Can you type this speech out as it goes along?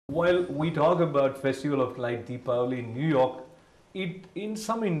While we talk about Festival of Light Deepavali in New York, it in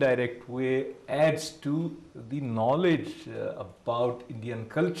some indirect way adds to the knowledge about Indian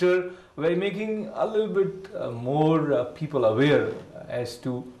culture by making a little bit more people aware as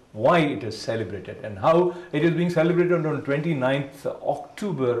to why it is celebrated and how it is being celebrated on 29th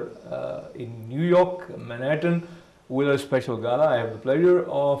October in New York, Manhattan, with a special gala. I have the pleasure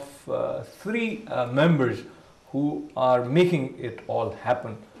of three members who are making it all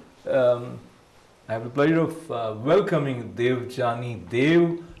happen. I have the pleasure of welcoming Devjani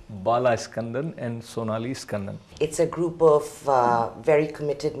Dev, Bala Skandan and Sonali Skandan. It's a group of very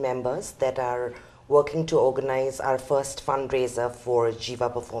committed members that are working to organize our first fundraiser for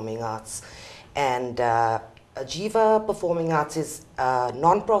Jiva Performing Arts. And Jiva Performing Arts is a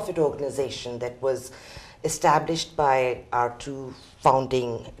non-profit organization that was established by our two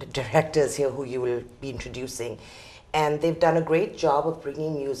founding directors here who you will be introducing. And they've done a great job of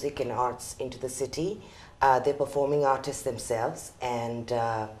bringing music and arts into the city. They're performing artists themselves, and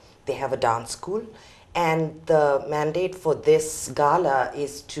they have a dance school. And the mandate for this gala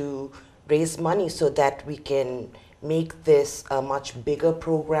is to raise money so that we can make this a much bigger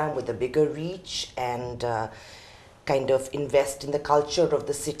program with a bigger reach and kind of invest in the culture of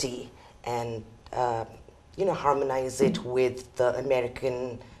the city and harmonize it with the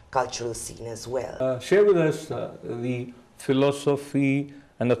American cultural scene as well. Share with us the philosophy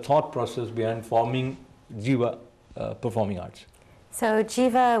and the thought process behind forming Jiva Performing Arts. So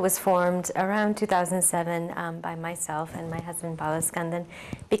Jiva was formed around 2007 by myself and my husband Bala Skandan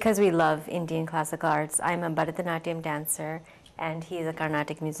because we love Indian classical arts. I'm a Bharatanatyam dancer and he is a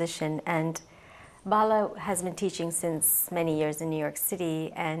Carnatic musician, and Bala has been teaching since many years in New York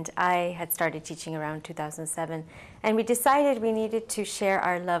City, and I had started teaching around 2007. And we decided we needed to share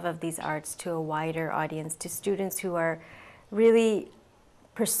our love of these arts to a wider audience, to students who are really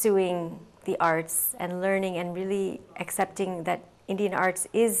pursuing the arts and learning and really accepting that Indian arts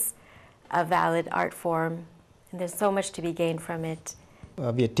is a valid art form, and there's so much to be gained from it.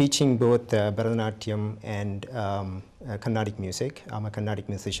 We are teaching both Bharatanatyam and Carnatic music. I'm a Carnatic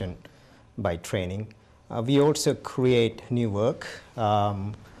musician by training. We also create new work,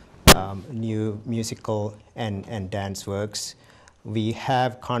 new musical and dance works. We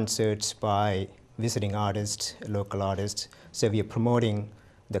have concerts by visiting artists, local artists, so we are promoting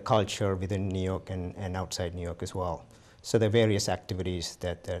the culture within New York and outside New York as well. So there are various activities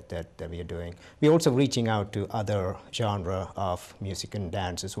that we are doing. We're also reaching out to other genre of music and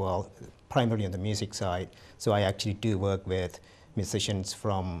dance as well, primarily on the music side. So I actually do work with musicians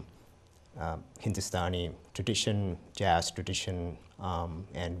from Hindustani tradition, jazz tradition,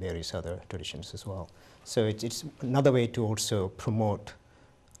 and various other traditions as well. So it's another way to also promote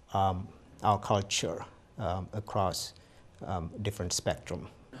our culture across different spectrum.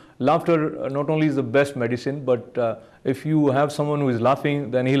 Laughter not only is the best medicine, but if you have someone who is laughing,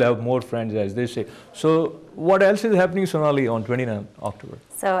 then he'll have more friends, as they say. So what else is happening, Sonali, on 29th October?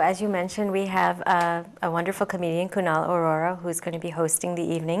 So as you mentioned, we have a wonderful comedian, Kunal Aurora, who's going to be hosting the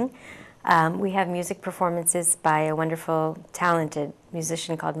evening. We have music performances by a wonderful, talented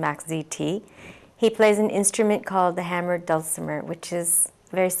musician called Max ZT. He plays an instrument called the hammered dulcimer, which is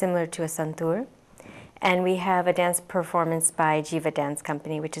very similar to a santur. And we have a dance performance by Jiva Dance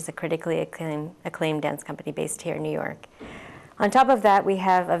Company, which is a critically acclaimed dance company based here in New York. On top of that, we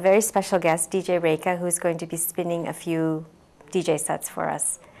have a very special guest, DJ Rekha, who's going to be spinning a few DJ sets for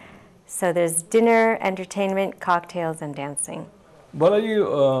us. So there's dinner, entertainment, cocktails, and dancing.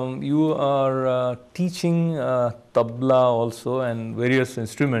 Balaji, you are teaching tabla also and various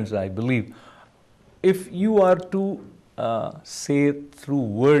instruments, I believe. If you are to say through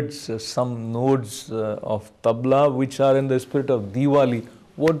words some notes of tabla which are in the spirit of Diwali,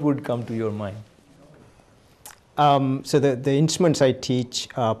 what would come to your mind? So the instruments I teach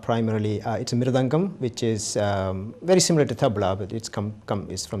are primarily, it's a mridangam, which is very similar to tabla, but it's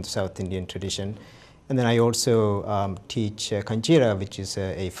is from the South Indian tradition. And then I also teach kanjira, which is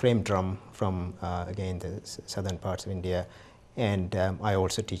a frame drum from, again, the southern parts of India. And I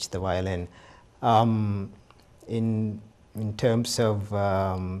also teach the violin. In terms of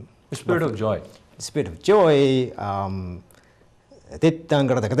the spirit of joy. Spirit of joy. Wow.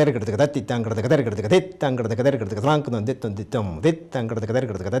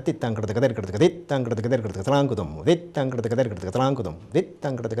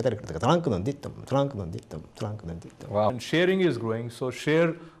 And sharing is growing, so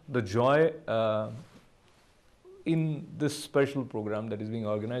share the joy in this special program that is being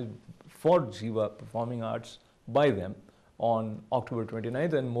organized for Jiva Performing Arts by them on October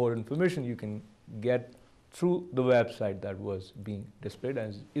 29th, and more information you can get through the website that was being displayed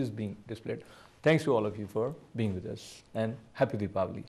and is being displayed. Thanks to all of you for being with us, and happy Deepavali.